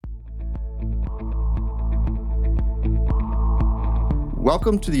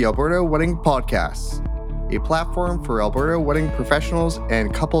Welcome to the Alberta Wedding Podcast, a platform for Alberta wedding professionals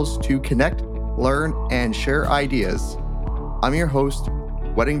and couples to connect, learn, and share ideas. I'm your host,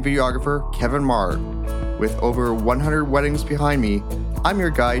 wedding videographer Kevin Marr. With over 100 weddings behind me, I'm your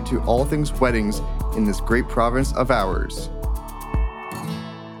guide to all things weddings in this great province of ours.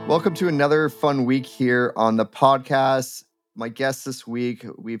 Welcome to another fun week here on the podcast. My guest this week,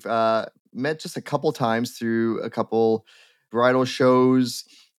 we've met just a couple times through a couple bridal shows.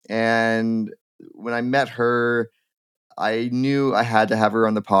 And when I met her, I knew I had to have her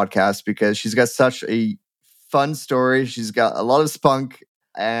on the podcast because she's got such a fun story. She's got a lot of spunk.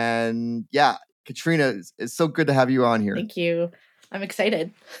 And yeah, Katrina, it's so good to have you on here. Thank you. I'm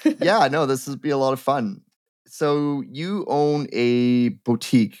excited. Yeah, no, this will be a lot of fun. So you own a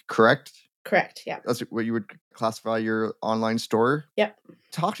boutique, correct? Correct, yeah. That's what you would classify your online store? Yep.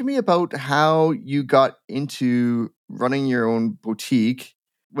 Talk to me about how you got into running your own boutique.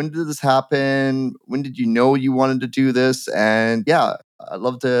 When did this happen? When did you know you wanted to do this? And yeah, I'd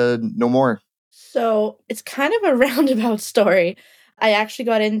love to know more. So it's kind of a roundabout story. I actually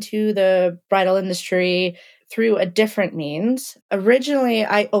got into the bridal industry through a different means. Originally,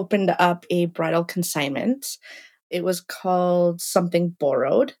 I opened up a bridal consignment. It was called Something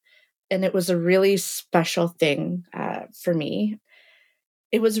Borrowed, and it was a really special thing for me.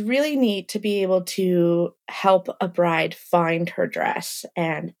 It was really neat to be able to help a bride find her dress.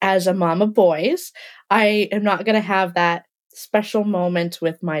 And as a mom of boys, I am not going to have that special moment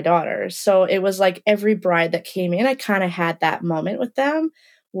with my daughters. So it was like every bride that came in, I kind of had that moment with them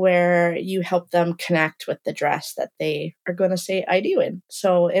where you help them connect with the dress that they are going to say I do in.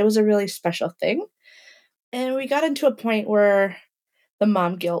 So it was a really special thing. And we got into a point where the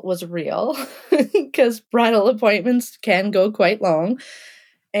mom guilt was real because bridal appointments can go quite long.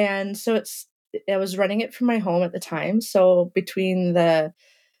 And so I was running it from my home at the time. So between the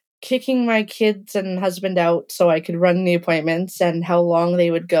kicking my kids and husband out so I could run the appointments and how long they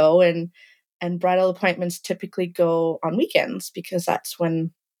would go, and bridal appointments typically go on weekends because that's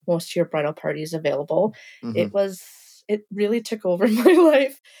when most of your bridal party is available. Mm-hmm. It really took over my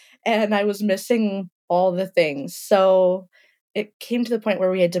life, and I was missing all the things. So it came to the point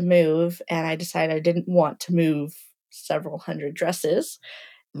where we had to move, and I decided I didn't want to move several hundred dresses.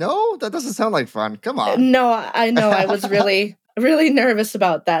 No, that doesn't sound like fun. Come on. No, I know. I was really, really nervous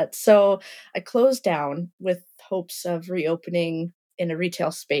about that. So I closed down with hopes of reopening in a retail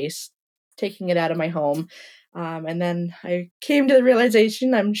space, taking it out of my home. And then I came to the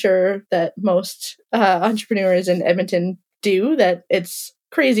realization, I'm sure that most entrepreneurs in Edmonton do, that it's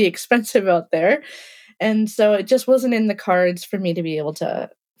crazy expensive out there. And so it just wasn't in the cards for me to be able to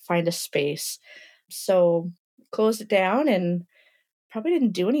find a space. So closed it down and probably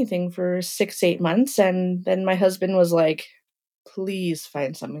didn't do anything for 6-8 months, and then my husband was like, please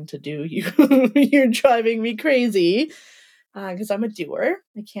find something to do. You're driving me crazy, because I'm a doer.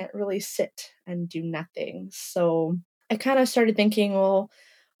 I can't really sit and do nothing. So I kind of started thinking, well,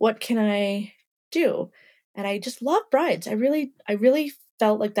 what can I do? And I just love brides. I really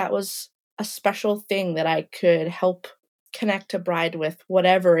felt like that was a special thing that I could help connect a bride with,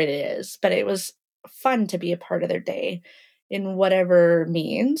 whatever it is. But it was fun to be a part of their day in whatever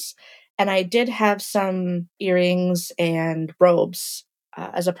means. And I did have some earrings and robes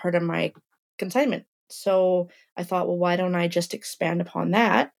as a part of my consignment. So I thought, well, why don't I just expand upon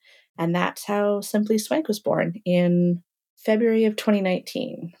that? And that's how Simply Swank was born in February of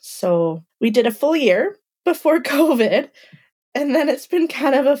 2019. So we did a full year before COVID. And then it's been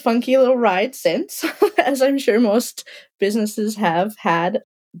kind of a funky little ride since, as I'm sure most businesses have had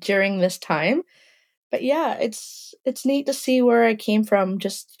during this time. But yeah, it's neat to see where I came from.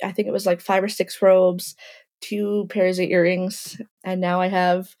 Just I think it was like 5 or 6 robes, 2 pairs of earrings, and now I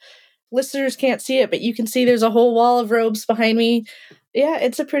have, listeners can't see it, but you can see there's a whole wall of robes behind me. Yeah,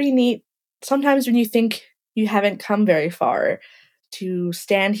 it's a pretty neat. Sometimes when you think you haven't come very far, to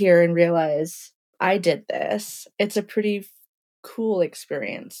stand here and realize I did this, it's a pretty cool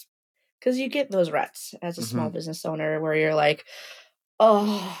experience because you get those ruts as a small business owner where you're like,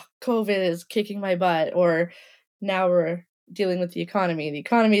 oh, COVID is kicking my butt, or now we're dealing with the economy. The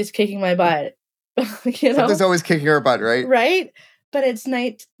economy is kicking my butt. Something's always kicking our butt, right? Right? But it's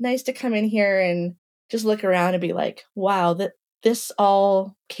nice to come in here and just look around and be like, wow, this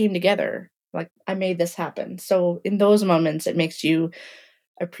all came together. Like I made this happen. So in those moments, it makes you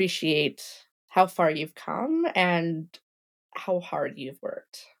appreciate how far you've come and how hard you've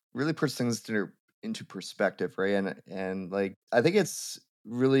worked. Really puts things into perspective, right? And like I think it's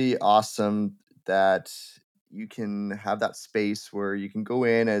really awesome that you can have that space where you can go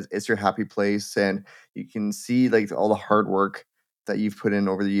in as it's your happy place and you can see like all the hard work that you've put in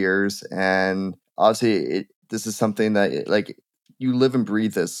over the years, and obviously this is something that like you live and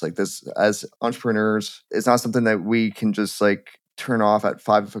breathe this. Like this as entrepreneurs, it's not something that we can just like turn off at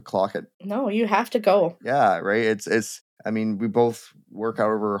 5 o'clock at. No, you have to go. Yeah, right. It's. I mean, we both work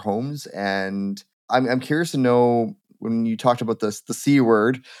out of our homes, and I'm curious to know when you talked about the C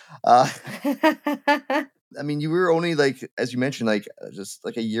word. Uh, I mean, you were only like, as you mentioned, like just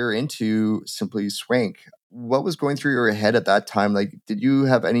like a year into Simply Swank. What was going through your head at that time? Like, did you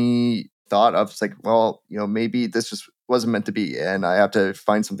have any thought of like, well, maybe this just wasn't meant to be, and I have to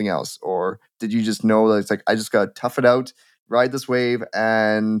find something else, or did you just know that it's like I just got to tough it out, ride this wave,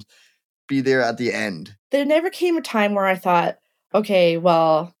 and be there at the end? There never came a time where I thought, okay,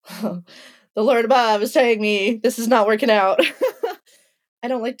 well, the Lord above is telling me this is not working out. I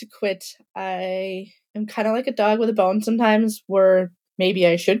don't like to quit. I am kind of like a dog with a bone sometimes, where maybe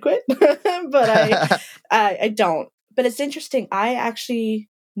I should quit, but I don't. But it's interesting. I actually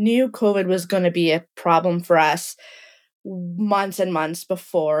knew COVID was going to be a problem for us months and months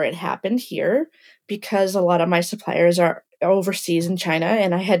before it happened here, because a lot of my suppliers are overseas in China,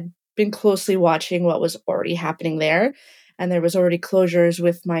 and I had been closely watching what was already happening there, and there was already closures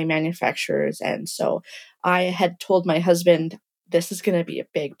with my manufacturers. And so I had told my husband, this is going to be a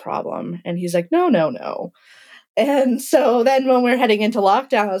big problem. And he's like, no, no, no. And so then when we're heading into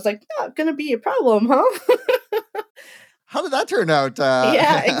lockdown, I was like, not going to be a problem, huh? How did that turn out?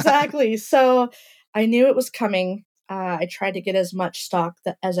 Yeah, exactly. So I knew it was coming. I tried to get as much stock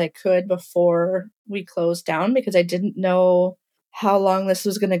as I could before we closed down, because I didn't know how long this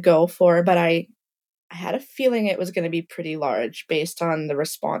was going to go for, but I had a feeling it was going to be pretty large based on the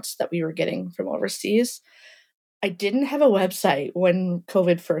response that we were getting from overseas. I didn't have a website when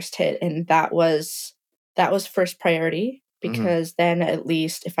COVID first hit, and that was first priority, Mhm. because then at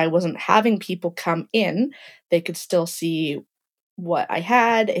least if I wasn't having people come in, they could still see what I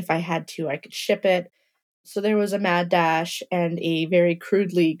had. If I had to, I could ship it. So there was a mad dash and a very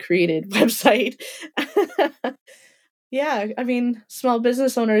crudely created website. Yeah, I mean, small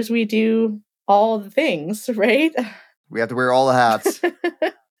business owners, we do all the things, right? We have to wear all the hats.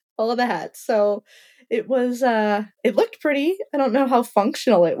 All of the hats. So it was it looked pretty. I don't know how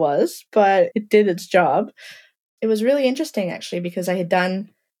functional it was, but it did its job. It was really interesting actually, because I had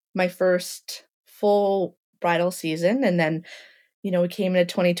done my first full bridal season, and then we came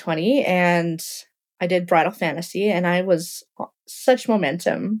into 2020 and I did Bridal Fantasy, and I was such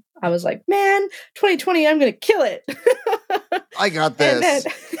momentum. I was like, man, 2020, I'm going to kill it. I got And then this.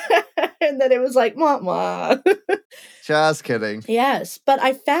 and then it was like, mwah. Just kidding. Yes, but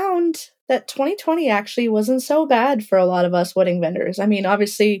I found that 2020 actually wasn't so bad for a lot of us wedding vendors. I mean,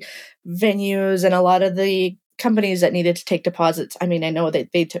 obviously, venues and a lot of the companies that needed to take deposits, I mean, I know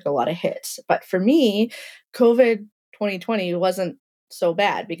that they took a lot of hits. But for me, COVID 2020 wasn't so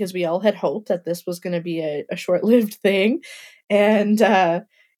bad, because we all had hoped that this was going to be a short lived thing. And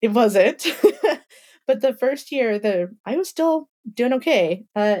it wasn't. But the first year, I was still doing okay.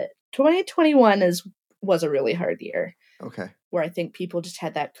 2021 was a really hard year, Okay. where I think people just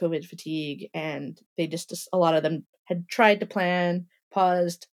had that COVID fatigue, and they just a lot of them had tried to plan,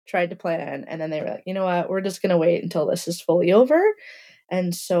 paused, tried to plan, and then they were like, you know what, we're just going to wait until this is fully over.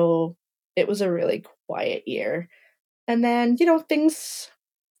 And so it was a really quiet year. And then, things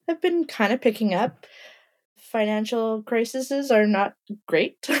have been kind of picking up. Financial crises are not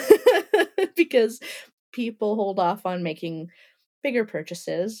great because people hold off on making bigger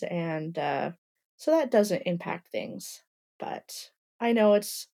purchases, and so that doesn't impact things. But I know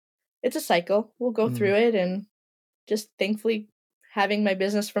it's a cycle. We'll go Mhm. through it, and just thankfully having my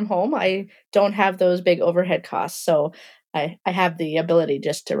business from home, I don't have those big overhead costs, so I have the ability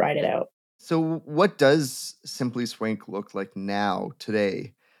just to ride it out. So, what does Simply Swank look like now,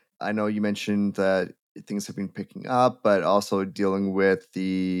 today? I know you mentioned that things have been picking up, but also dealing with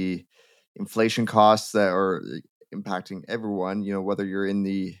the inflation costs that are impacting everyone, whether you're in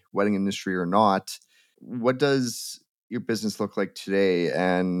the wedding industry or not. What does your business look like today?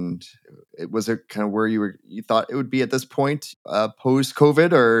 And was it kind of where you thought it would be at this point, post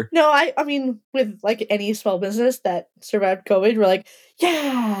COVID, or? No, I mean, with like any small business that survived COVID, we're like,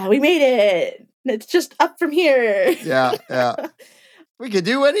 yeah, we made it. It's just up from here. Yeah, yeah. We could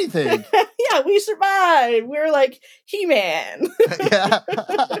do anything. Yeah, we survived. We're like He-Man. Yeah.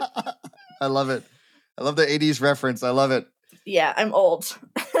 I love it. I love the 80s reference. I love it. Yeah, I'm old.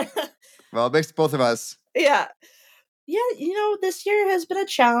 Well, it makes both of us. Yeah. Yeah, this year has been a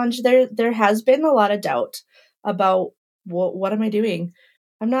challenge. There has been a lot of doubt about what am I doing?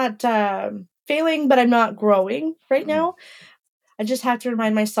 I'm not failing, but I'm not growing right Mm. now. I just have to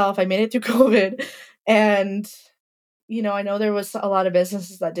remind myself I made it through COVID, and I know there was a lot of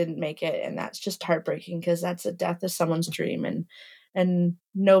businesses that didn't make it, and that's just heartbreaking because that's the death of someone's dream, and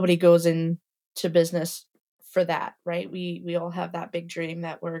nobody goes into business for that, right? We all have that big dream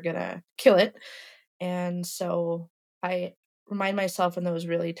that we're gonna kill it. And so I remind myself in those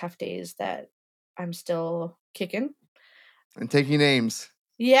really tough days that I'm still kicking. And taking names.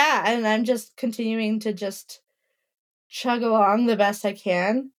 Yeah, and I'm just continuing to just chug along the best I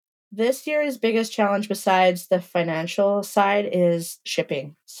can. This year's biggest challenge, besides the financial side, is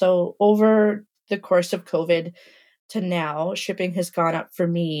shipping. So, over the course of COVID to now, shipping has gone up for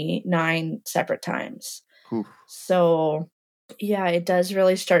me 9 separate times. Oof. So, yeah, it does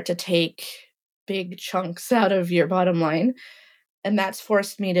really start to take big chunks out of your bottom line. And that's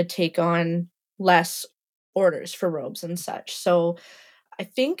forced me to take on less orders for robes and such. So, I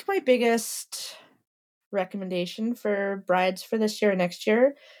think my biggest recommendation for brides for this year or next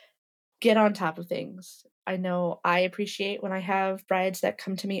year, get on top of things. I know I appreciate when I have brides that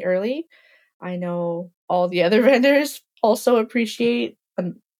come to me early. I know all the other vendors also appreciate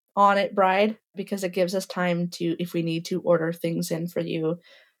an on it bride because it gives us time to, if we need to, order things in for you,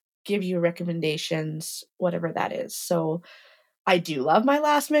 give you recommendations, whatever that is. So I do love my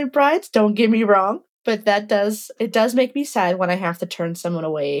last minute brides, don't get me wrong, but it does make me sad when I have to turn someone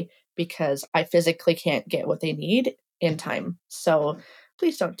away because I physically can't get what they need in time. So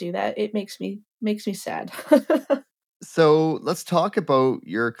please don't do that. It makes me sad. So let's talk about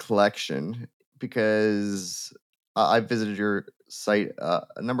your collection because I've visited your site a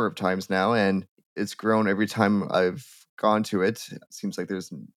number of times now, and it's grown every time I've gone to it. It seems like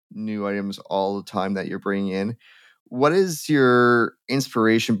there's new items all the time that you're bringing in. What is your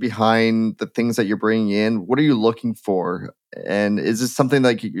inspiration behind the things that you're bringing in? What are you looking for? And is this something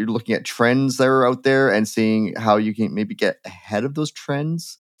like you're looking at trends that are out there and seeing how you can maybe get ahead of those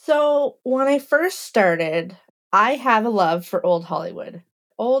trends? So when I first started, I have a love for old Hollywood.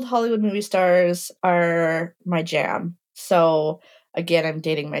 Old Hollywood movie stars are my jam. So again, I'm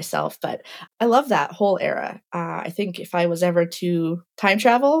dating myself, but I love that whole era. I think if I was ever to time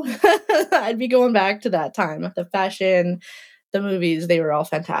travel, I'd be going back to that time. The fashion, the movies, they were all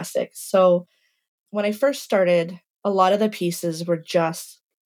fantastic. So when I first started, a lot of the pieces were just,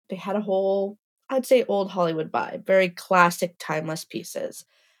 they had a whole, I'd say, old Hollywood vibe, very classic, timeless pieces.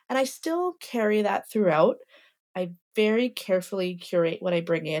 And I still carry that throughout. I very carefully curate what I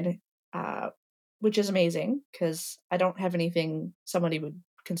bring in, uh, which is amazing because I don't have anything somebody would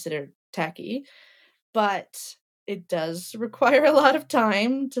consider tacky, but it does require a lot of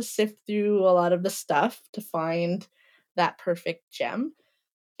time to sift through a lot of the stuff to find that perfect gem.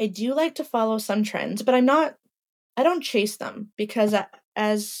 I do like to follow some trends, but I don't chase them because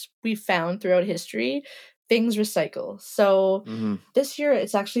as we've found throughout history, things recycle. So Hmm. this year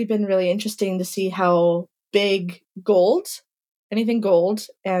it's actually been really interesting to see how big gold, anything gold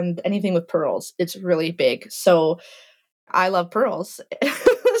and anything with pearls, it's really big. So I love pearls.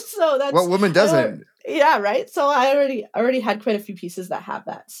 So What that's woman I know doesn't? yeah, right? So I already had quite a few pieces that have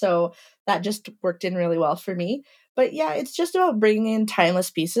that. So that just worked in really well for me. But yeah, it's just about bringing in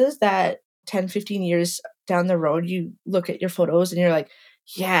timeless pieces that 10, 15 years down the road you look at your photos and you're like,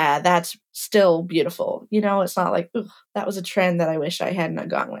 yeah, that's still beautiful. It's not like, "Ugh, that was a trend that I wish I hadn't have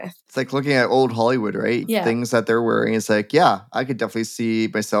gone with." It's like looking at old Hollywood, right? Yeah, Things that they're wearing. It's like, yeah, I could definitely see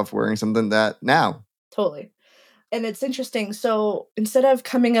myself wearing something that now. totally. And it's interesting. So instead of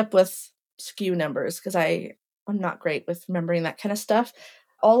coming up with SKU numbers, because I'm not great with remembering that kind of stuff,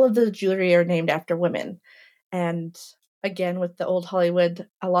 all of the jewelry are named after women. And again, with the old Hollywood,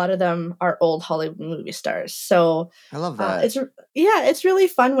 a lot of them are old Hollywood movie stars. So I love that. yeah, it's really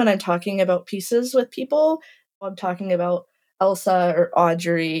fun when I'm talking about pieces with people. I'm talking about Elsa or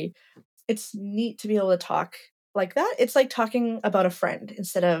Audrey. It's neat to be able to talk like that. It's like talking about a friend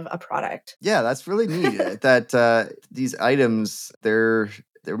instead of a product. Yeah, that's really neat. That these items, they're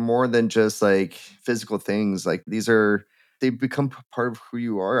more than just like physical things. Like they become part of who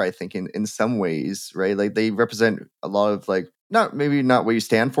you are. I think in some ways, right? Like they represent a lot of like not what you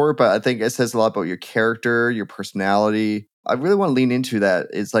stand for, but I think it says a lot about your character, your personality. I really want to lean into that.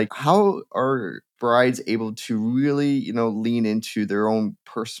 It's like how are brides able to really lean into their own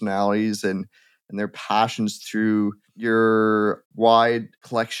personalities and their passions through your wide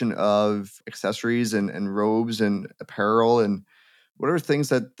collection of accessories and robes and apparel, and what are things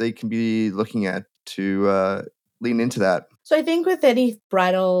that they can be looking at to lean into that? So I think with any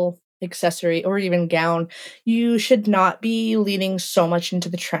bridal accessory or even gown, you should not be leaning so much into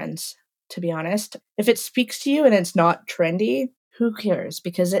the trends, to be honest. If it speaks to you and it's not trendy, who cares?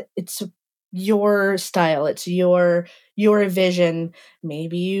 Because it's your style. It's your vision.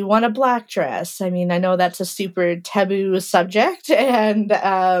 Maybe you want a black dress. I mean, I know that's a super taboo subject, and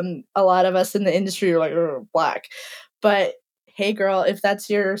a lot of us in the industry are like, "Oh, black." But hey, girl, if that's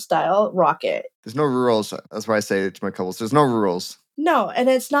your style, rock it. There's no rules. That's why I say it to my couples. There's no rules. No, and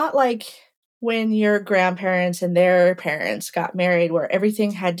it's not like when your grandparents and their parents got married where everything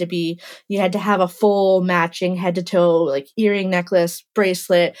had to be, you had to have a full matching head to toe, like earring, necklace,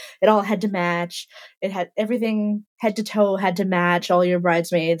 bracelet. It all had to match. It had everything head to toe had to match all your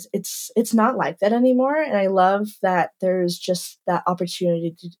bridesmaids. It's not like that anymore. And I love that there's just that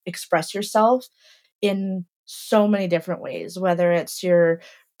opportunity to express yourself in so many different ways, whether it's your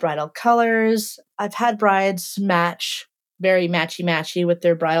bridal colors. I've had brides match very matchy with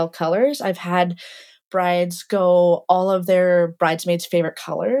their bridal colors. I've had brides go all of their bridesmaids' favorite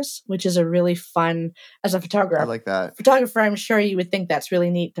colors, which is a really fun, as a I like that. photographer, I'm sure you would think that's really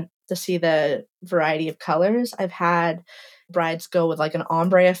neat to see the variety of colors. I've had brides go with like an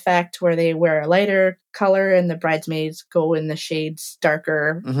ombre effect where they wear a lighter color and the bridesmaids go in the shades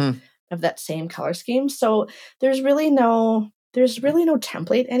darker of that same color scheme. So there's really no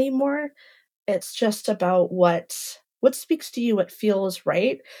template anymore. It's just about what speaks to you, what feels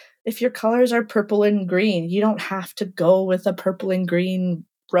right. If your colors are purple and green, you don't have to go with a purple and green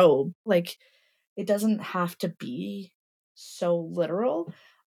robe. Like, it doesn't have to be so literal.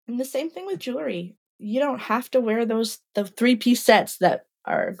 And the same thing with jewelry. You don't have to wear the 3-piece sets that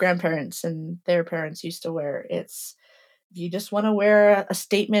our grandparents and their parents used to wear. It's if you just want to wear a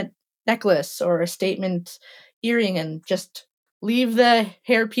statement necklace or a statement earring and just leave the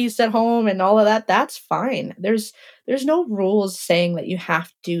hairpiece at home and all of that, that's fine. There's no rules saying that you have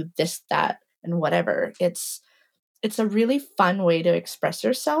to do this, that, and whatever. It's a really fun way to express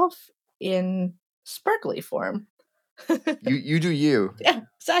yourself in sparkly form. You do you. Yeah,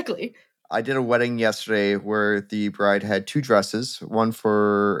 exactly. I did a wedding yesterday where the bride had 2 dresses, one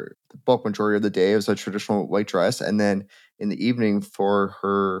for the bulk majority of the day. It was a traditional white dress. And then in the evening for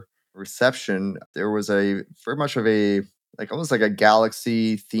her reception, there was a very much of a, like almost like a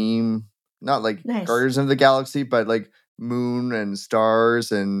galaxy theme, not like Nice. Guardians of the Galaxy, but like moon and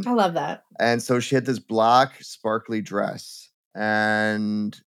stars. And I love that. so she had this black sparkly dress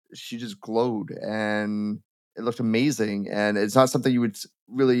and she just glowed and it looked amazing. And it's not something you would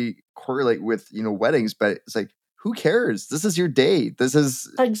really correlate with, weddings, but it's like, who cares? This is your day.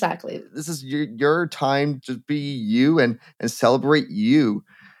 Exactly. This is your time to be you and celebrate you.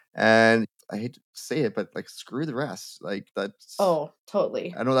 And I hate to say it, but like screw the rest. Like that's Oh,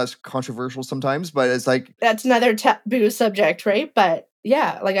 totally. I know that's controversial sometimes, but it's like That's another taboo subject, right? But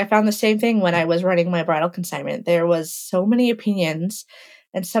yeah, like I found the same thing when I was running my bridal consignment. There was so many opinions,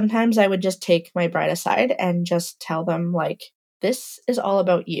 and sometimes I would just take my bride aside and just tell them like, this is all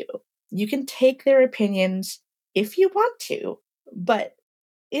about you. You can take their opinions if you want to, but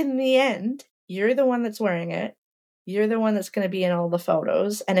in the end, you're the one that's wearing it. You're the one that's going to be in all the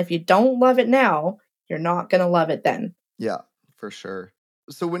photos, and if you don't love it now, you're not going to love it then. yeah, for sure.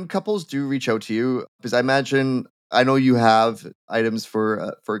 So when couples do reach out to you, because I know you have items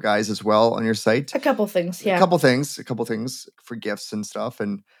for guys as well on your site. A couple things, yeah. A couple things for gifts and stuff.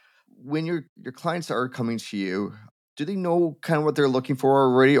 And when your clients are coming to you, do they know kind of what they're looking for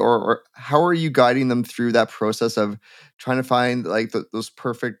already, or how are you guiding them through that process of trying to find like those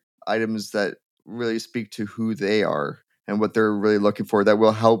perfect items that really speak to who they are and what they're really looking for that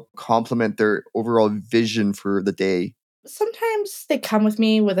will help complement their overall vision for the day? Sometimes they come with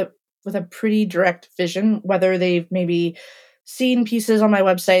me with a pretty direct vision, whether they've maybe seen pieces on my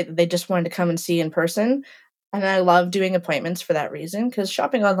website that they just wanted to come and see in person. And I love doing appointments for that reason because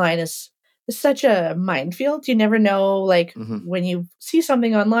shopping online is such a minefield. You never know, like when you see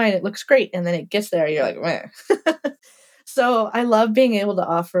something online, it looks great, and then it gets there, you're like, meh. So I love being able to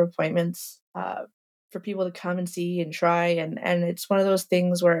offer appointments for people to come and see and try, and it's one of those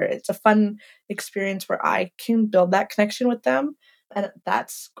things where it's a fun experience where I can build that connection with them, and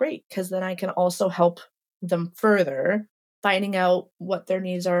that's great because then I can also help them further finding out what their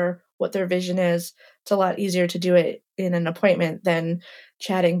needs are, what their vision is. It's a lot easier to do it in an appointment than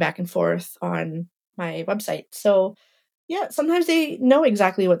chatting back and forth on my website. So yeah, sometimes they know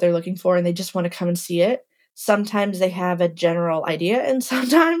exactly what they're looking for and they just want to come and see it. Sometimes they have a general idea, and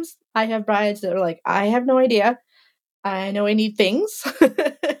sometimes I have brides that are like, I have no idea. I know I need things.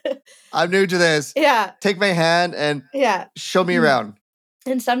 I'm new to this. Yeah. Take my hand and show me around.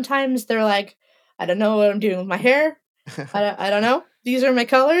 And sometimes they're like, I don't know what I'm doing with my hair. I don't know. These are my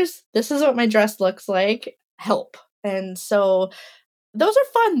colors. This is what my dress looks like. Help. And so those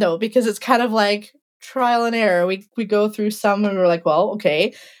are fun though, because it's kind of like trial and error. We go through some and we're like, well,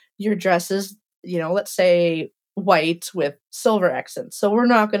 okay, your dress is, let's say white with silver accents. So we're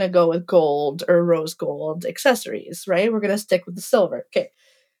not going to go with gold or rose gold accessories, right? We're going to stick with the silver. Okay.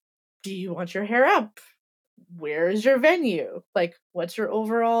 Do you want your hair up? Where is your venue? Like, what's your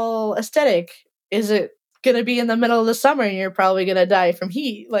overall aesthetic? Is it going to be in the middle of the summer and you're probably going to die from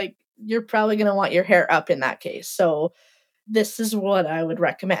heat? Like, you're probably going to want your hair up in that case. So this is what I would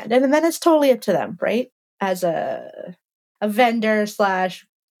recommend. And then it's totally up to them, right? As a vendor slash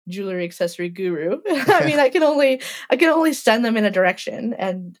jewelry accessory guru. I mean, I can only send them in a direction,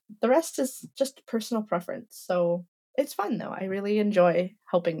 and the rest is just personal preference. So it's fun though. I really enjoy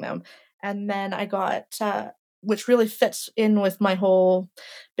helping them. And then I got which really fits in with my whole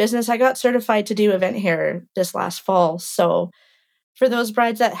business. I got certified to do event hair this last fall. So for those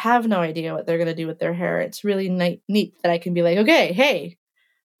brides that have no idea what they're going to do with their hair, it's really neat that I can be like, okay, hey,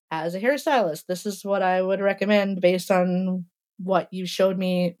 as a hairstylist, this is what I would recommend based on what you showed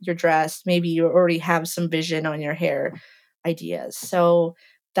me, your dress. Maybe you already have some vision on your hair ideas. So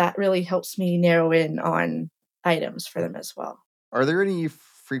that really helps me narrow in on items for them as well. Are there any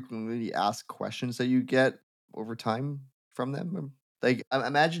frequently asked questions that you get over time from them? Like,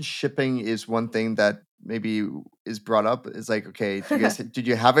 imagine shipping is one thing that maybe is brought up. It's like, okay, did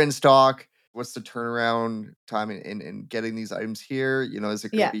you have it in stock? What's the turnaround time in getting these items here? Is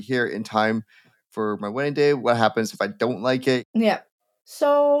it going to be here in time for my wedding day? What happens if I don't like it? Yeah.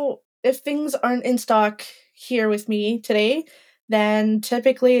 So if things aren't in stock here with me today, then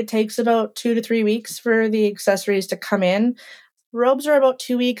typically it takes about 2 to 3 weeks for the accessories to come in. Robes are about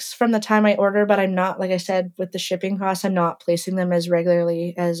 2 weeks from the time I order, but I'm not, like I said, with the shipping costs, I'm not placing them as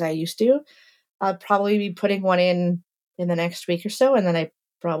regularly as I used to. I'll probably be putting one in the next week or so, and then I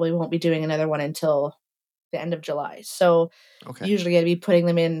probably won't be doing another one until the end of July. So usually I'd be putting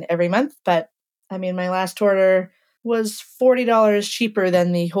them in every month, but I mean, my last order was $40 cheaper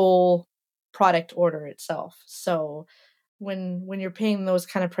than the whole product order itself. So when you're paying those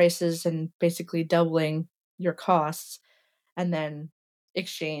kind of prices and basically doubling your costs, and then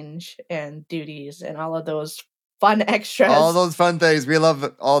exchange and duties and all of those fun extras. All those fun things. We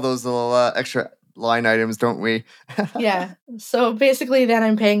love all those little extra line items, don't we? Yeah. So basically then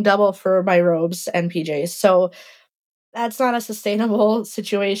I'm paying double for my robes and PJs. So that's not a sustainable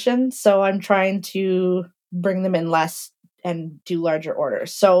situation. So I'm trying to bring them in less and do larger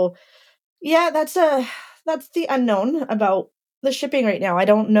orders. So yeah, that's the unknown about the shipping right now. I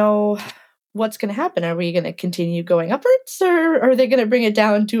don't know what's going to happen. Are we going to continue going upwards, or are they going to bring it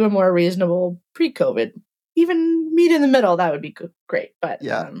down to a more reasonable pre-COVID? Even meet in the middle, that would be great. But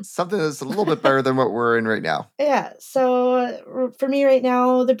yeah, something that's a little bit better than what we're in right now. Yeah. So for me right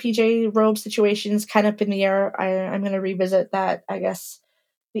now, the PJ robe situation is kind of up in the air. I'm going to revisit that, I guess,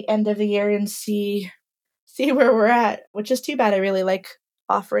 the end of the year and see where we're at, which is too bad. I really like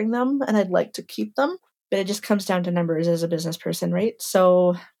offering them and I'd like to keep them, but it just comes down to numbers as a business person, right?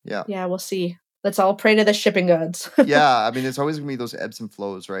 So yeah, we'll see. Let's all pray to the shipping gods. Yeah, I mean, there's always gonna be those ebbs and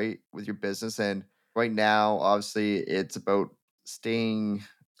flows, right, with your business. And right now, obviously, it's about staying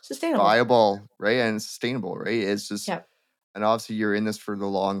Sustainable, viable, right, and sustainable, right? It's just, and obviously, you're in this for the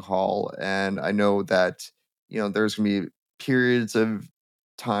long haul. And I know that there's gonna be periods of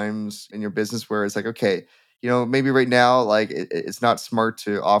times in your business where it's like, okay, maybe right now, like it's not smart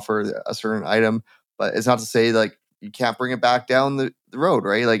to offer a certain item, but it's not to say like you can't bring it back down the road,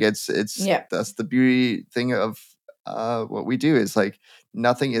 right? Like it's that's the beauty thing of what we do is like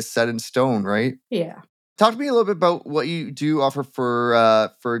nothing is set in stone, right? Yeah. Talk to me a little bit about what you do offer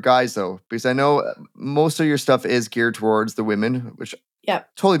for guys though, because I know most of your stuff is geared towards the women, which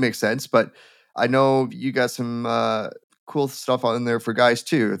totally makes sense. But I know you got some cool stuff on there for guys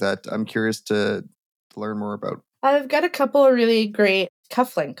too that I'm curious to learn more about. I've got a couple of really great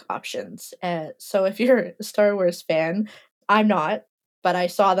cufflink options. So if you're a Star Wars fan, I'm not, but I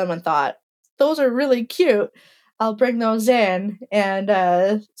saw them and thought, those are really cute. I'll bring those in.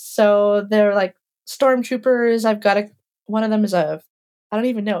 And so they're like stormtroopers. I've got one of them is I don't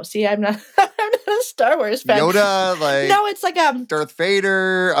even know. See, I'm not a Star Wars fan. Yoda, like no, it's like Darth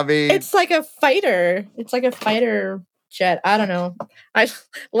Vader. I mean, it's like a fighter. It's like a fighter jet. I don't know.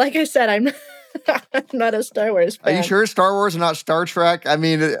 Like I said, I'm not a Star Wars fan. Are you sure Star Wars and not Star Trek? I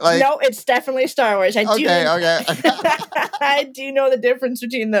mean, like no, it's definitely Star Wars. Okay. I do know the difference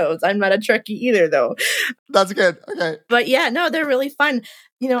between those. I'm not a Trekkie either, though. That's good. Okay. But yeah, no, they're really fun.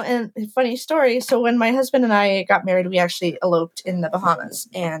 And funny story. So when my husband and I got married, we actually eloped in the Bahamas,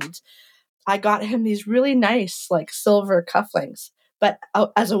 and I got him these really nice, like silver cufflinks. But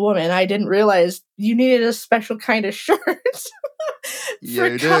as a woman, I didn't realize you needed a special kind of shirt for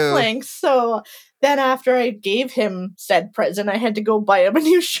cufflinks. So Then after I gave him said present, I had to go buy him a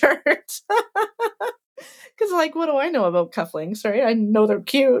new shirt. Because, like, what do I know about cufflinks, right? I know they're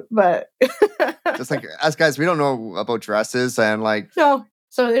cute, but Just like us guys, we don't know about dresses and like. No.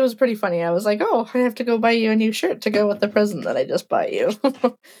 So it was pretty funny. I was like, oh, I have to go buy you a new shirt to go with the present that I just bought you.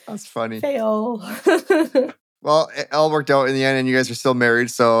 That's funny. Fail. Well, it all worked out in the end, and you guys are still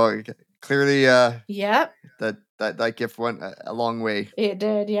married. So clearly, Yep, that gift went a long way. it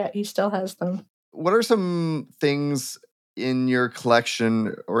did. Yeah, he still has them. What are some things in your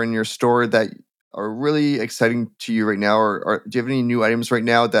collection or in your store that are really exciting to you right now? Or do you have any new items right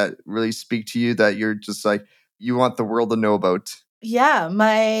now that really speak to you that you're just like, you want the world to know about? Yeah,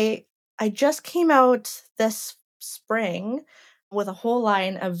 I just came out this spring with a whole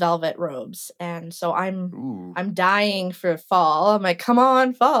line of velvet robes, and so Ooh. I'm dying for fall. I'm like, come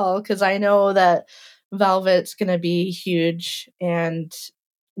on, fall, because I know that velvet's gonna be huge and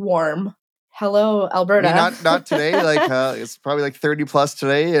warm. Hello, I mean, Alberta. not today. Like it's probably like 30 plus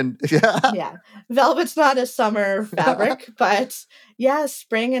today, and yeah. Yeah, velvet's not a summer fabric, but yeah,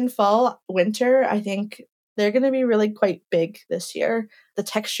 spring and fall, winter, I think they're going to be really quite big this year. The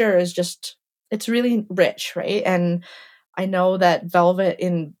texture is just it's really rich, right? And I know that velvet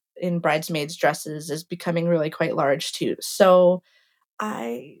in bridesmaids dresses is becoming really quite large too. So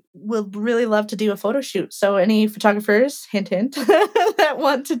I would really love to do a photo shoot. So any photographers, hint hint, that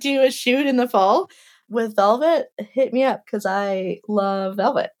want to do a shoot in the fall with velvet, hit me up because I love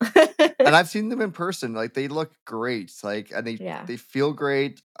velvet. And I've seen them in person. Like they look great. Like and Yeah. they feel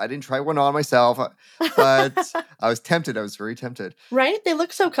great. I didn't try one on myself, but I was tempted. I was very tempted. Right? They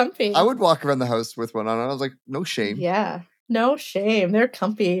look so comfy. I would walk around the house with one on. I was like, no shame. Yeah. No shame. They're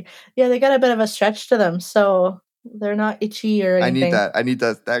comfy. Yeah, they got a bit of a stretch to them, so they're not itchy or I need anything. that. I need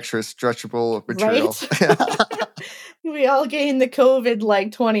that the extra stretchable material. Right? We all gained the COVID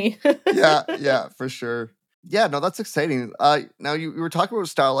like 20. Yeah, for sure. Yeah, no, that's exciting. Now you were talking about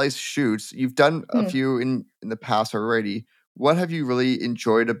stylized shoots. You've done a Hmm. few in the past already. What have you really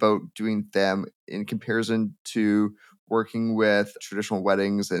enjoyed about doing them in comparison to working with traditional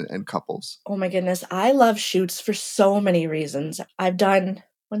weddings and couples? Oh my goodness. I love shoots for so many reasons. I've done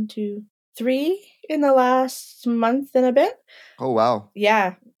 1, 2, 3 in the last month and a bit. Oh wow,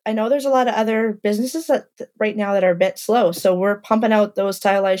 Yeah, I know there's a lot of other businesses that right now that are a bit slow, so we're pumping out those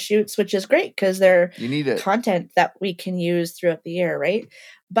stylized shoots, which is great because they're you need it. content that we can use throughout the year, right?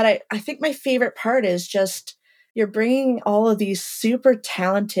 But I think my favorite part is just you're bringing all of these super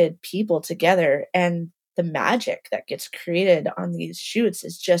talented people together, and the magic that gets created on these shoots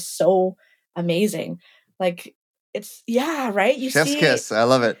is just so amazing. Like it's yeah, right? You Chef's see kiss. I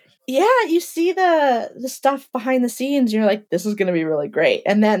love it. yeah, you see the stuff behind the scenes, you're like, "This is gonna be really great,"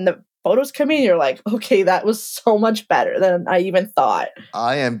 and then the photos come in, you're like, "Okay, that was so much better than I even thought."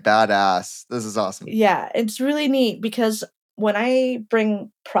 I am badass. This is awesome. Yeah, it's really neat because when I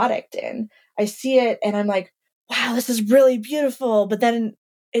bring product in, I see it and I'm like, "Wow, this is really beautiful," but then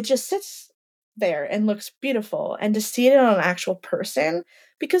it just sits there and looks beautiful, and to see it on an actual person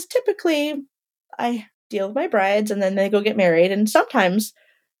because typically I deal with my brides and then they go get married, and sometimes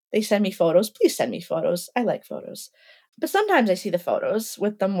they send me photos. Please send me photos. I like photos. But sometimes I see the photos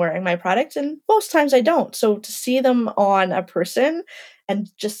with them wearing my product, and most times I don't. So to see them on a person and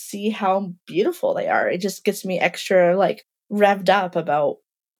just see how beautiful they are, it just gets me extra like revved up about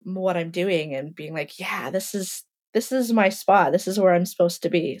what I'm doing and being like, yeah, this is my spot. This is where I'm supposed to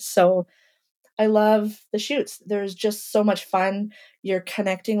be. So I love the shoots. There's just so much fun. You're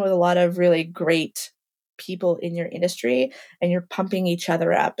connecting with a lot of really great people in your industry and you're pumping each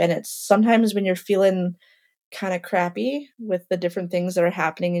other up. And it's sometimes when you're feeling kind of crappy with the different things that are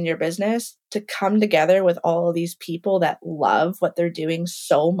happening in your business to come together with all of these people that love what they're doing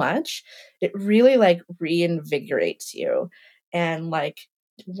so much, it really like reinvigorates you and like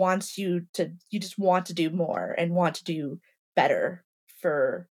wants you just want to do more and want to do better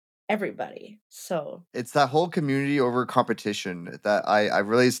for everybody. So, It's that whole community over competition that I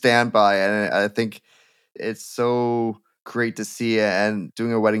really stand by, and I think it's so great to see. And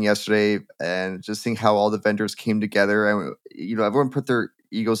doing a wedding yesterday and just seeing how all the vendors came together, and everyone put their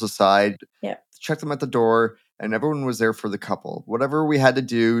egos aside, yeah. checked them at the door, and everyone was there for the couple. Whatever we had to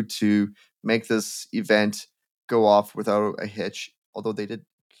do to make this event go off without a hitch, although they did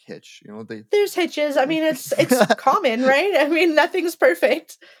hitch, they There's hitches. I mean, it's common, right? I mean, nothing's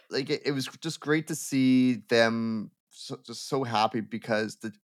perfect. like it was just great to see them just so happy because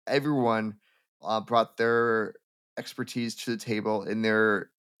everyone brought their expertise to the table in their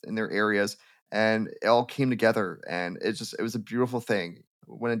areas, and it all came together, and it was a beautiful thing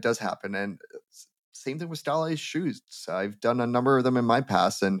when it does happen. And same thing with stylized shoes. I've done a number of them in my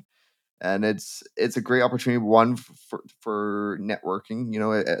past, and And it's a great opportunity, one, for networking,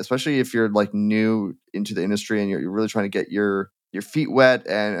 especially if you're like new into the industry and you're really trying to get your feet wet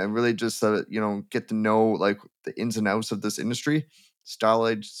and really just get to know like the ins and outs of this industry.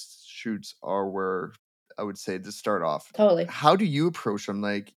 Stylized shoots are where I would say to start off. Totally. How do you approach them?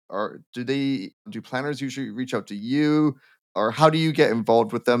 Like, do planners usually reach out to you, or how do you get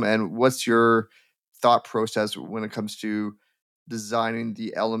involved with them? And what's your thought process when it comes to designing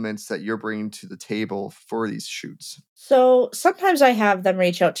the elements that you're bringing to the table for these shoots? So sometimes I have them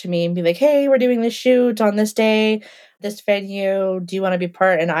reach out to me and be like, hey, we're doing this shoot on this day, this venue. Do you want to be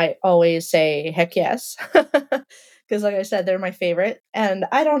part? And I always say, heck yes. Because, like I said, they're my favorite. And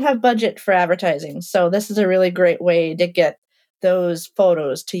I don't have budget for advertising. So this is a really great way to get those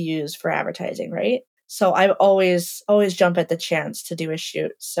photos to use for advertising, right? So I always jump at the chance to do a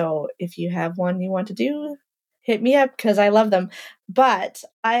shoot. So if you have one you want to do, hit me up because I love them. But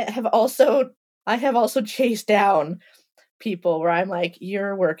I have also chased down people where I'm like,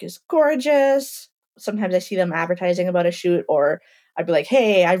 your work is gorgeous. Sometimes I see them advertising about a shoot, or I'd be like,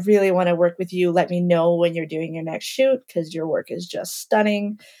 hey, I really want to work with you. Let me know when you're doing your next shoot because your work is just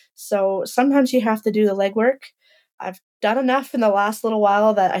stunning. So sometimes you have to do the legwork. I've done enough in the last little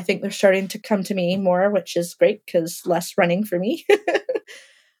while that I think they're starting to come to me more, which is great because less running for me.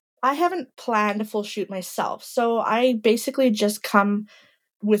 I haven't planned a full shoot myself. So I basically just come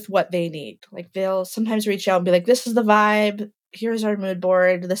with what they need. Like they'll sometimes reach out and be like, this is the vibe. Here's our mood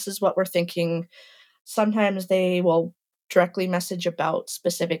board. This is what we're thinking. Sometimes they will directly message about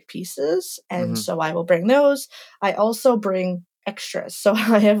specific pieces. And Mhm. so I will bring those. I also bring extras. So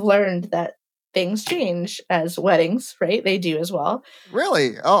I have learned that things change as weddings, right? They do as well.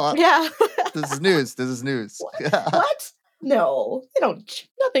 Really? Oh, Yeah. this is news. This is news. What? What? No, they don't.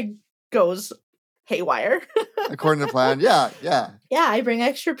 Nothing goes haywire. According to plan. Yeah, yeah. Yeah, I bring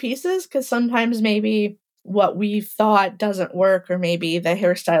extra pieces because sometimes maybe what we thought doesn't work, or maybe the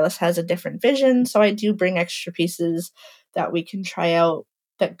hairstylist has a different vision. So I do bring extra pieces that we can try out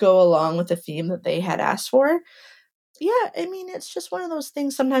that go along with the theme that they had asked for. Yeah, I mean, it's just one of those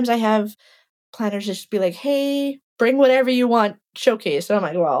things. Sometimes I have planners just be like, hey, bring whatever you want showcase. And I'm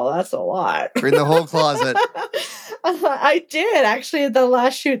like, well, that's a lot. Bring the whole closet. I did actually the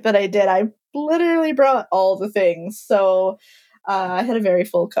last shoot that I did. I literally brought all the things. So I had a very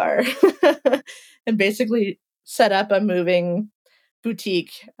full car and basically set up a moving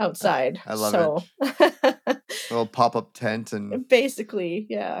boutique outside. I love it. So A little pop-up tent. And basically,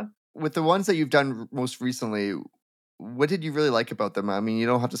 yeah. with the ones that you've done most recently, what did you really like about them? I mean, you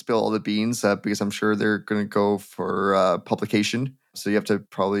don't have to spill all the beans because I'm sure they're going to go for publication. So you have to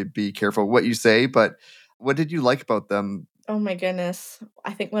probably be careful what you say. But what did you like about them? Oh my goodness.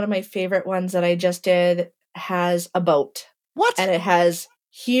 I think one of my favorite ones that I just did has a boat. What? And it has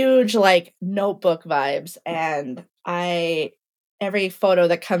huge like notebook vibes, and every photo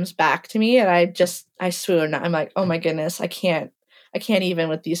that comes back to me and I swoon. I'm like, "Oh my goodness, I can't even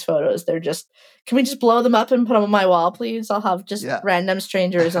with these photos. They're just can we just blow them up and put them on my wall, please? I'll have just Yeah, random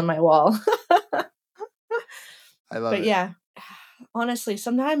strangers on my wall." I love But it. yeah, honestly,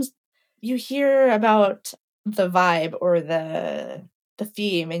 sometimes you hear about the vibe or the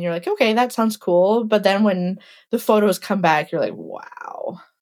theme and you're like, "Okay, that sounds cool." But then when the photos come back, you're like, "Wow."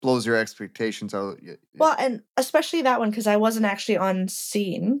 Blows your expectations out. Well, and especially that one because I wasn't actually on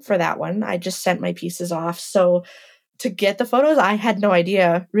scene for that one. I just sent my pieces off. So to get the photos, I had no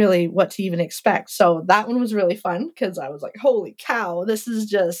idea really what to even expect. So that one was really fun because I was like, "Holy cow, this is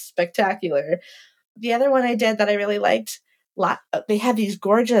just spectacular." The other one I did that I really liked, they had these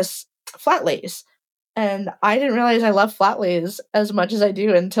gorgeous flat lays. And I didn't realize I love flat lays as much as I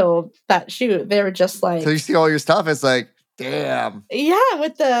do until that shoot. They were just So you like, see all your stuff, it's like, damn. yeah,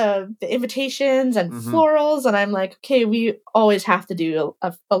 with the invitations and Hmm. florals. And I'm like, okay, we always have to do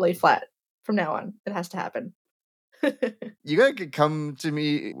a lay flat from now on. It has to happen. You gotta come to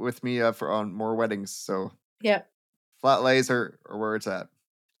me with me for on more weddings. So Yeah, flat lays are where it's at,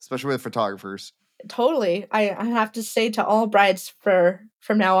 especially with photographers. totally. I have to say to all brides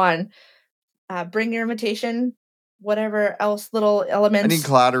from now on, bring your invitation, whatever else little Any elements, your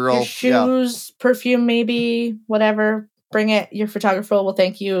collateral, yeah. shoes, perfume, maybe, whatever. Bring it. Your photographer will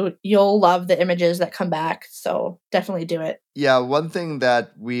thank you. You'll love the images that come back. So definitely do it. Yeah, one thing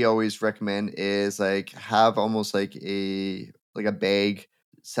that we always recommend is like have almost like a bag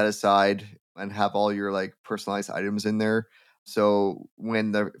set aside and have all your like personalized items in there. So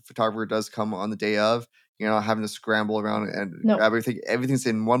when the photographer does come on the day of, you're not having to scramble around and No, grab everything. Everything's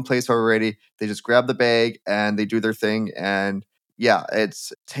in one place already. They just grab the bag and they do their thing. And yeah, it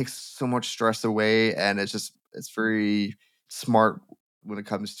takes so much stress away, and it's very smart when it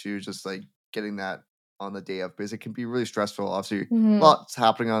comes to just like getting that on the day of, because it can be really stressful. Obviously, Mhm. lots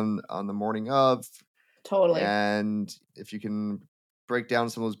happening on the morning of, Totally. and if you can break down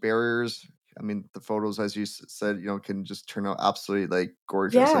some of those barriers, I mean, the photos, as you said, can just turn out absolutely like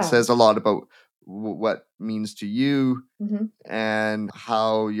gorgeous. It Yeah. says a lot about what means to you Mhm. and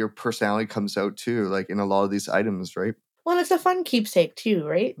how your personality comes out too, like in a lot of these items, right? Well, it's a fun keepsake too,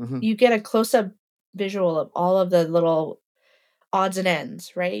 right? Hmm. You get a close-up visual of all of the little odds and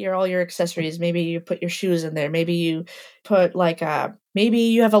ends, right? All your accessories. Maybe you put your shoes in there. Maybe you put like maybe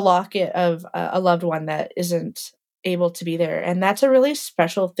you have a locket of a loved one that isn't able to be there. And that's a really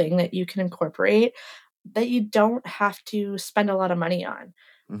special thing that you can incorporate that you don't have to spend a lot of money on.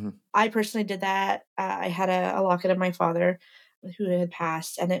 Hmm. I personally did that. I had a locket of my father who had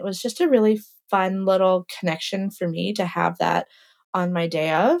passed, and it was just a really fun little connection for me to have that on my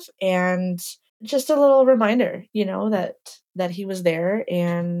day of, and just a little reminder, that he was there,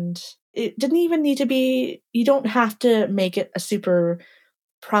 and it didn't even need to be. You don't have to make it a super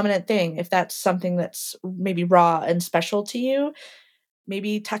prominent thing if that's something that's maybe raw and special to you.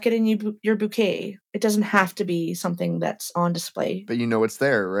 Maybe tuck it in your bouquet. It doesn't have to be something that's on display. But it's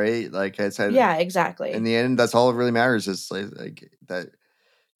there, right? Like I said, Yeah, in exactly. the end, that's all that really matters, is like that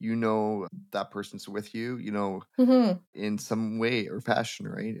that person's with you, Mhm. in some way or fashion,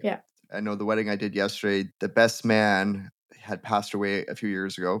 right? Yeah. I know the wedding I did yesterday, the best man had passed away a few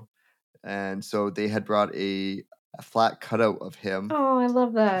years ago. And so they had brought a flat cutout of him. Oh, I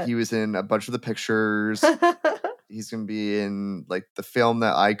love that. He was in a bunch of the pictures. He's going to be in like the film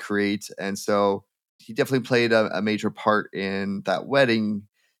that I create. And so he definitely played a major part in that wedding,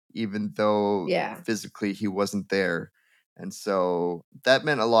 even though Yeah. physically he wasn't there. And so that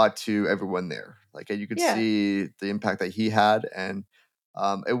meant a lot to everyone there. Like, and you could Yeah. see the impact that he had. And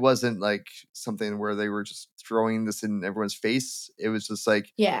it wasn't like something where they were just throwing this in everyone's face. It was just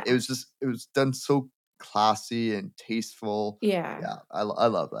like, Yeah. it was done so classy and tasteful. Yeah. Yeah, I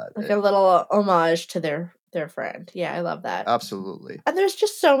love that. Like a little homage to their friend. Yeah, I love that. Absolutely. And there's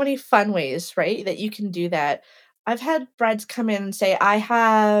just so many fun ways, right, that you can do that. I've had brides come in and say, "I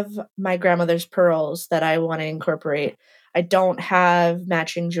have my grandmother's pearls that I wanna incorporate. I don't have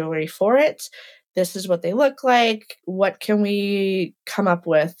matching jewelry for it. This is what they look like. What can we come up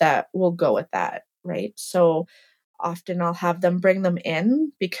with that will go with that?" Right? So, often I'll have them bring them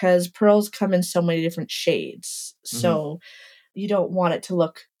in because pearls come in so many different shades. Hmm. So, you don't want it to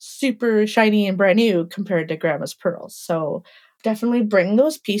look super shiny and brand new compared to grandma's pearls. So definitely bring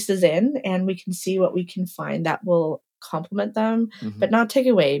those pieces in and we can see what we can find that will complement them, Hmm. but not take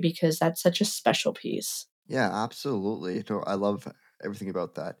away because that's such a special piece. Yeah, absolutely. No, I love everything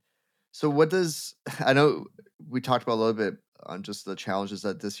about that. So, what does I know we talked about a little bit on just the challenges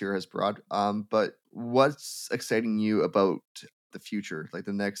that this year has brought, but what's exciting you about the future, like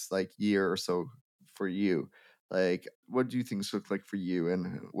the next like year or so for you? Like, what do you things look like for you,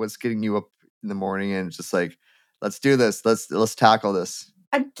 and what's getting you up in the morning and just like, let's do this, let's tackle this.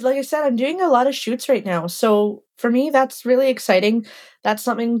 I'm like I said, I'm doing a lot of shoots right now. So for me, that's really exciting. That's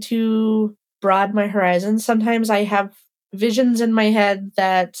something to broaden my horizons. Sometimes I have visions in my head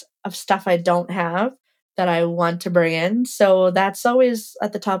that of stuff I don't have that I want to bring in. So that's always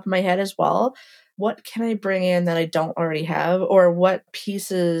at the top of my head as well. What can I bring in that I don't already have? Or what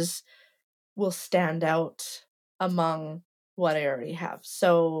pieces will stand out among what I already have.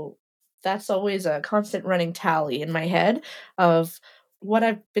 So that's always a constant running tally in my head of what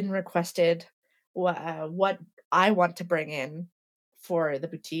I've been requested, what I want to bring in for the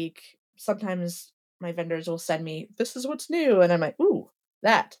boutique. Sometimes my vendors will send me, "This is what's new," and I'm like, "Ooh,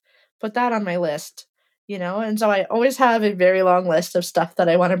 that. Put that on my list." And so I always have a very long list of stuff that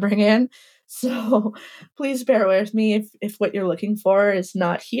I want to bring in. So please bear with me if what you're looking for is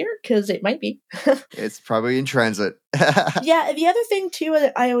not here, because it might be. It's probably in transit. Yeah, the other thing too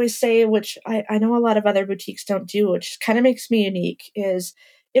that I always say, which I know a lot of other boutiques don't do, which kind of makes me unique, is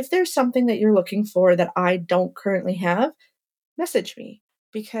if there's something that you're looking for that I don't currently have, message me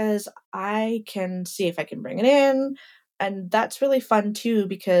because I can see if I can bring it in. And that's really fun too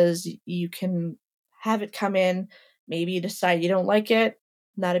because you can have it come in. Maybe you decide you don't like it,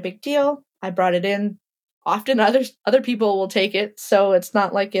 not a big deal. I brought it in. Often other people will take it, so it's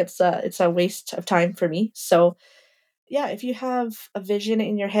not like it's a waste of time for me. So yeah, if you have a vision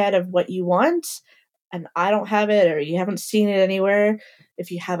in your head of what you want and I don't have it or you haven't seen it anywhere, if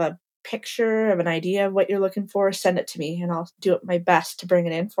you have a picture of an idea of what you're looking for, send it to me and I'll do it my best to bring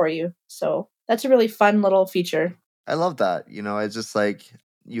it in for you. So that's a really fun little feature. I love that. It's just like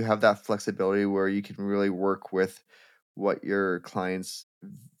you have that flexibility where you can really work with what your clients'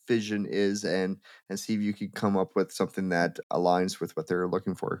 vision is and see if you can come up with something that aligns with what they're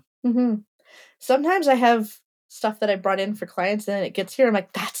looking for. Hmm. Sometimes I have stuff that I brought in for clients and then it gets here. I'm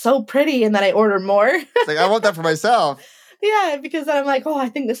like, that's so pretty. And then I order more. It's like, I want that for myself. Yeah, because then I'm like, oh, I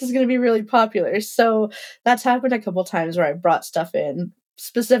think this is going to be really popular. So that's happened a couple times where I brought stuff in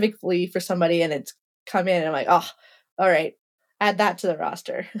specifically for somebody and it's come in and I'm like, oh, all right, add that to the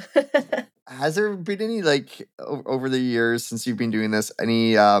roster. Has there been any, like, over the years since you've been doing this,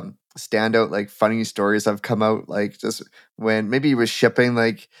 any standout, like, funny stories have come out, like, just when maybe it was shipping?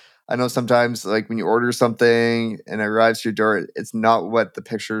 Like, I know sometimes, like, when you order something and it arrives to your door, it's not what the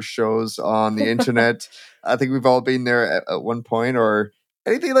picture shows on the internet. I think we've all been there at one point, or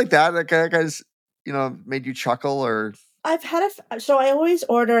anything like that that kind of, made you chuckle, or... I've had so I always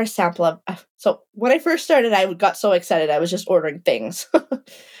order a sample of, so when I first started, I got so excited, I was just ordering things.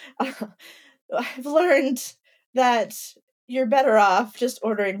 I've learned that you're better off just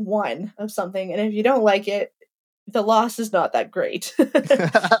ordering one of something, and if you don't like it, the loss is not that great.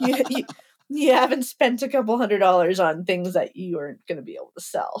 you, you haven't spent a couple $100 on things that you aren't going to be able to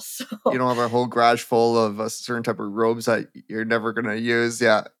sell. So You don't have a whole garage full of a certain type of robes that you're never going to use.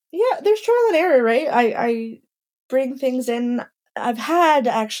 Yeah. yeah, there's trial and error, right? I bring things in. I've had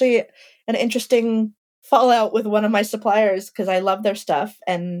actually an interesting fallout with one of my suppliers because I love their stuff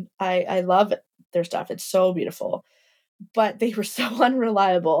and I love their stuff. It's so beautiful. But they were so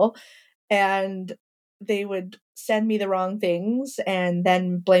unreliable and they would send me the wrong things and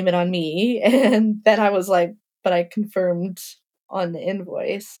then blame it on me. And then I was like, but I confirmed on the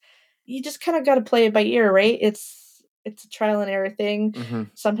invoice. You just kind of got to play it by ear, right? It's a trial and error thing. Mm-hmm.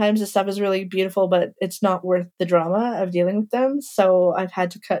 Sometimes the stuff is really beautiful, but it's not worth the drama of dealing with them. So I've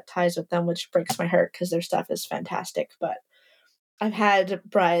had to cut ties with them, which breaks my heart because their stuff is fantastic. But I've had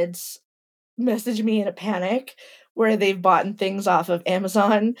brides message me in a panic where they've bought things off of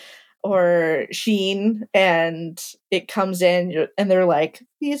Amazon or Shein and it comes in and they're like,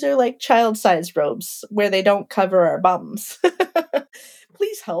 these are like child-sized robes where they don't cover our bums.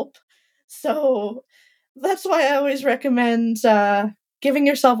 Please help. So that's why I always recommend giving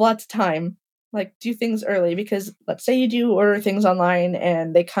yourself lots of time. Like, do things early because let's say you do order things online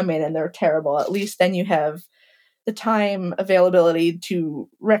and they come in and they're terrible. At least then you have the time availability to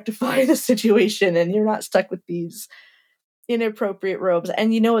rectify the situation and you're not stuck with these inappropriate robes.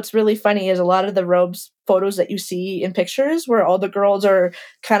 And what's really funny is a lot of the robes photos that you see in pictures where all the girls are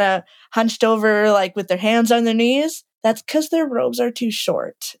kind of hunched over like with their hands on their knees, that's because their robes are too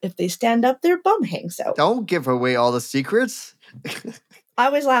short. If they stand up, their bum hangs out. Don't give away all the secrets. I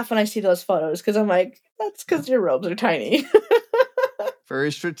always laugh when I see those photos because I'm like, that's because your robes are tiny.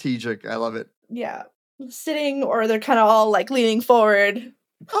 Very strategic. I love it. Yeah. Sitting or they're kind of all like leaning forward.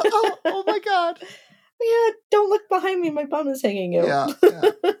 Oh my God. Yeah, don't look behind me. My bum is hanging out. Yeah.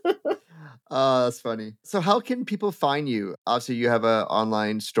 Oh, that's funny. So how can people find you? Obviously, you have an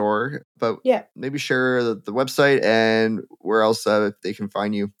online store, but yeah, maybe share the website and where else they can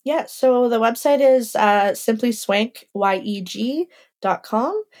find you. Yeah, so the website is simply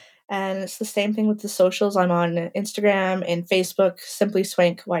swankyeg.com. And it's the same thing with the socials. I'm on Instagram and Facebook, simply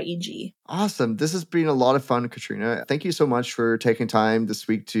swankyeg. Awesome. This has been a lot of fun, Katrina. Thank you so much for taking time this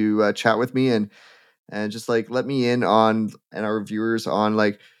week to chat with me and just like let me in on and our viewers on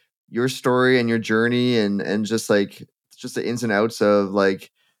like your story and your journey and just like just the ins and outs of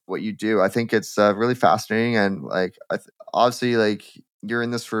like what you do. I think it's really fascinating and like obviously like you're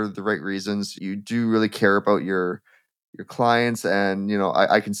in this for the right reasons. You do really care about your clients and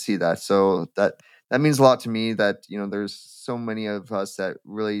I can see that. So that means a lot to me that there's so many of us that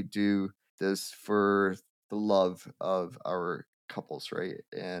really do this for the love of our couples, right?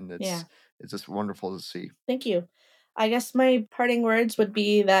 And it's just wonderful to see. Thank you. I guess my parting words would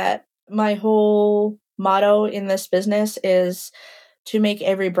be that my whole motto in this business is to make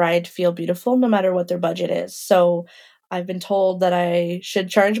every bride feel beautiful no matter what their budget is. So I've been told that I should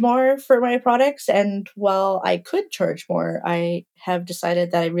charge more for my products. And while I could charge more, I have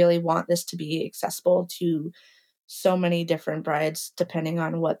decided that I really want this to be accessible to so many different brides, depending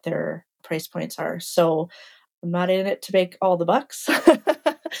on what their price points are. So I'm not in it to make all the bucks.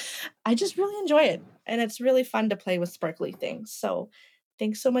 I just really enjoy it. And it's really fun to play with sparkly things. So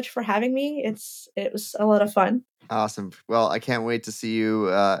thanks so much for having me. It was a lot of fun. Awesome. Well, I can't wait to see you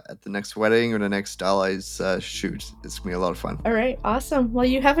at the next wedding or the next Stylized shoot. It's going to be a lot of fun. All right. Awesome. Well,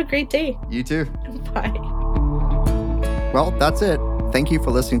 you have a great day. You too. Bye. Well, that's it. Thank you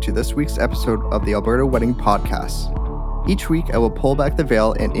for listening to this week's episode of the Alberta Wedding Podcast. Each week, I will pull back the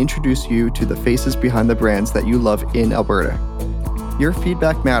veil and introduce you to the faces behind the brands that you love in Alberta. Your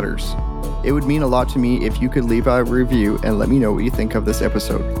feedback matters. It would mean a lot to me if you could leave a review and let me know what you think of this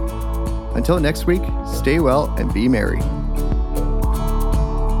episode. Until next week, stay well and be merry.